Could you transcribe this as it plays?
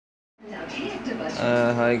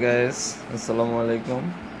Hi guys, আসসালামু আলাইকুম।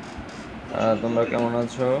 তোমরা কেমন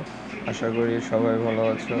আছো? আশা করি সবাই ভালো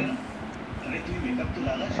আছো।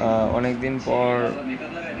 অনেক দিন পর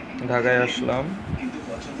ঢাকায় আসলাম,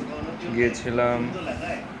 গিয়েছিলাম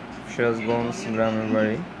সিরাজগঞ্জ গ্রামের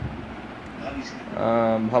বাড়ি।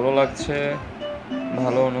 ভালো লাগছে,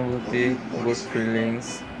 ভালো অনুভূতি, গুড ফিলিংস,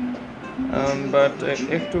 বাট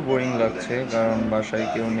একটু বোরিং লাগছে কারণ বাসায়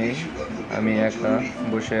কেউ নেই, আমি একা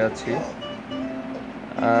বসে আছি।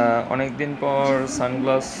 অনেক দিন পর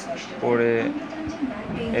সানগ্লাস পরে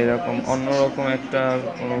এরকম অন্যরকম একটা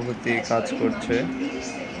অনুভূতি কাজ করছে।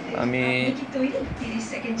 আমি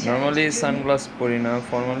নর্মালি সানগ্লাস পরি না,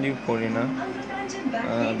 ফর্মালিও পরি না,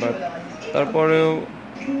 বাট তারপরেও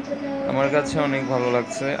আমার কাছে অনেক ভালো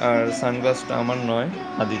লাগছে। আর সানগ্লাসটা আমার নয়,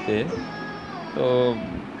 আদিতে, তো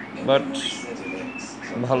বাট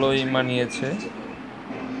ভালোই মানিয়েছে।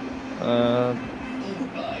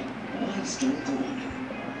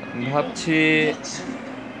 ভাবছি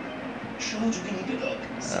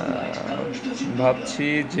ভাবছি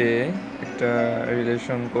যে একটা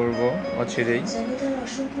রিলেশন করব অচিরেই,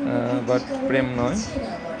 বাট প্রেম নয়,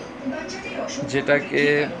 যেটাকে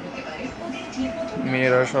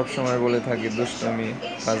মেয়েরা সব সময় বলে থাকে দুষ্টমি,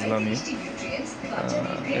 ফাজলামি।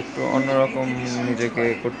 একটু অন্যরকম নিজেকে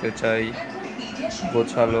করতে চাই,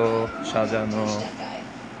 গোছালো, সাজানো।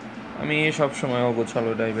 আমি সব সময়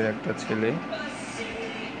অগোছালো টাইপের একটা ছেলে।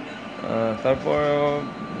 তারপরেও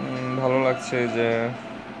ভালো লাগছে যে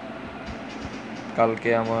কালকে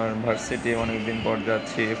আমার ভার্সিটি, অনেকদিন পর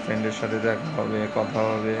যাচ্ছি, ফ্রেন্ডের সাথে দেখা হবে, কথা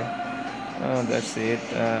হবে। That's it.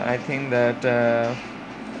 I think that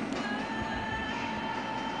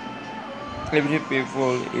every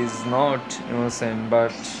people is not innocent,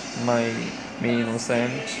 but my me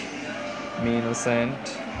innocent, me innocent.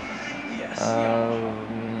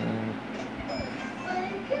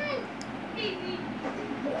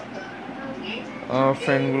 আমার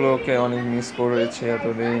ফ্রেন্ডগুলোকে অনেক মিস করেছি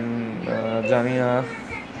এতদিন। জানি না,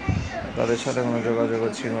 তাদের সাথে কোনো যোগাযোগও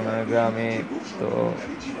ছিল না গ্রামে, তো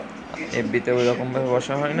এফবিতে ওই রকমভাবে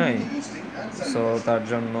বসা হয় নাই, সো তার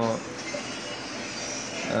জন্য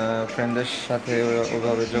ফ্রেন্ডদের সাথে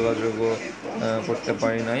ওভাবে যোগাযোগও করতে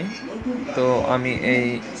পারি নাই। তো আমি এই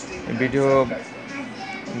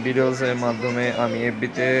ভিডিওসের মাধ্যমে আমি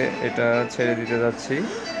এফবিতে এটা ছেড়ে দিতে যাচ্ছি,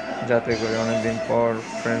 যাতে করে অনেকদিন পর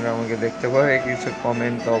ফ্রেন্ডরা আমাকে দেখতে পারে। কিছু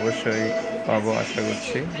কমেন্ট তো অবশ্যই পাবো আশা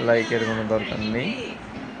করছি, লাইকের কোনো দরকার নেই।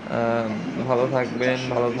 ভালো থাকবেন,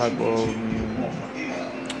 ভালো থাকবো।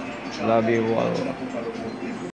 Love you all.